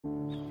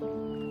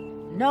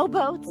No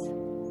boats,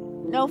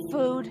 no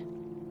food.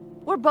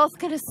 We're both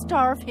gonna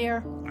starve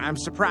here. I'm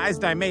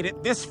surprised I made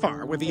it this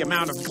far with the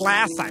amount of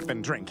glass I've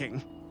been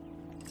drinking.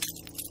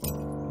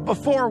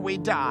 Before we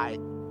die,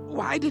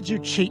 why did you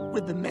cheat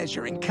with the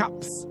measuring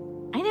cups?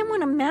 I didn't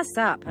want to mess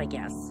up, I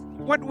guess.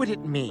 What would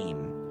it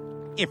mean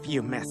if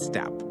you messed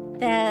up?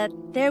 That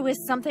there was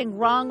something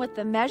wrong with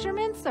the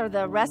measurements or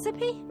the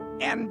recipe?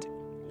 And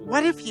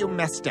what if you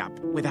messed up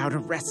without a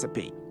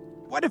recipe?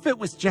 What if it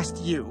was just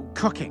you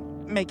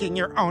cooking, making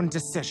your own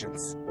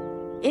decisions?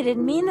 It'd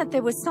mean that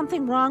there was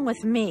something wrong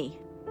with me.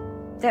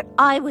 That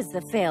I was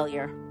the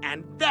failure.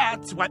 And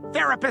that's what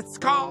therapists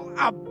call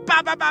a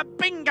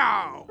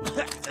ba-ba-ba-bingo!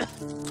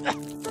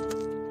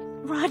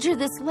 Roger,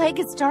 this leg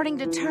is starting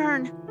to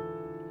turn.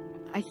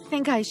 I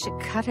think I should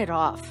cut it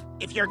off.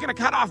 If you're gonna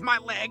cut off my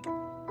leg,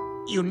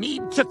 you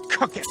need to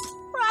cook it.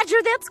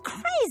 Roger, that's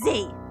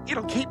crazy!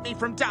 It'll keep me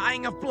from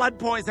dying of blood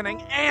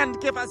poisoning and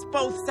give us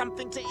both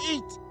something to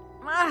eat.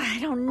 I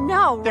don't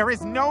know. There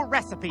is no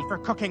recipe for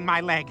cooking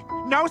my leg.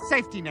 No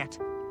safety net.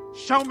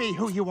 Show me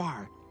who you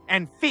are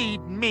and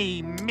feed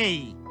me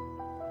me.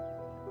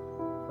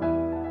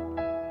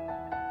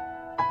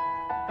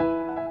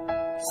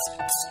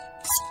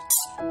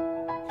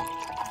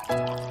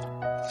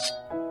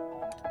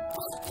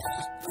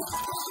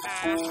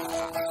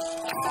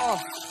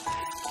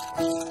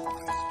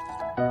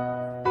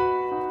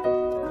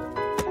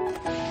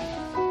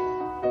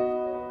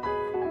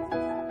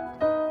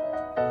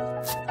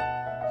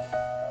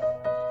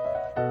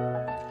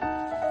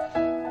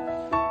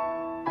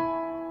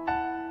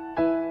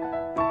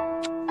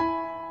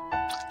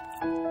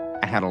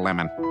 I had a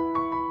lemon.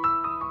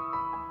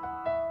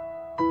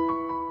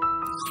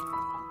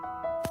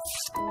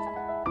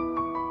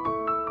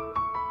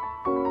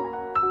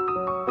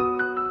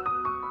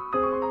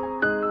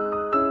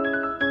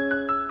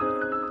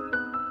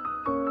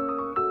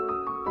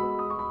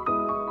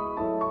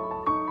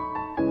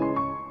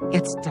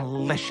 It's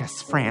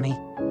delicious, Franny.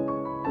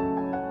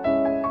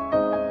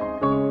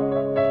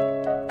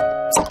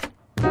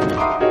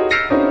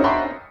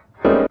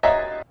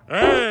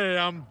 Hey,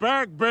 I'm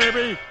back,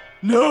 baby.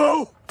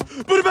 No!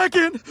 Put it back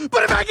in!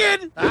 Put it back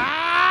in!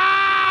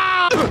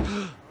 Ah!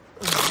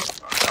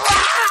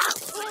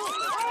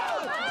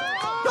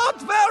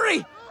 Don't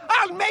worry!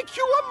 I'll make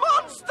you a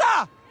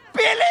monster!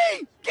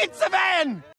 Billy, get the van!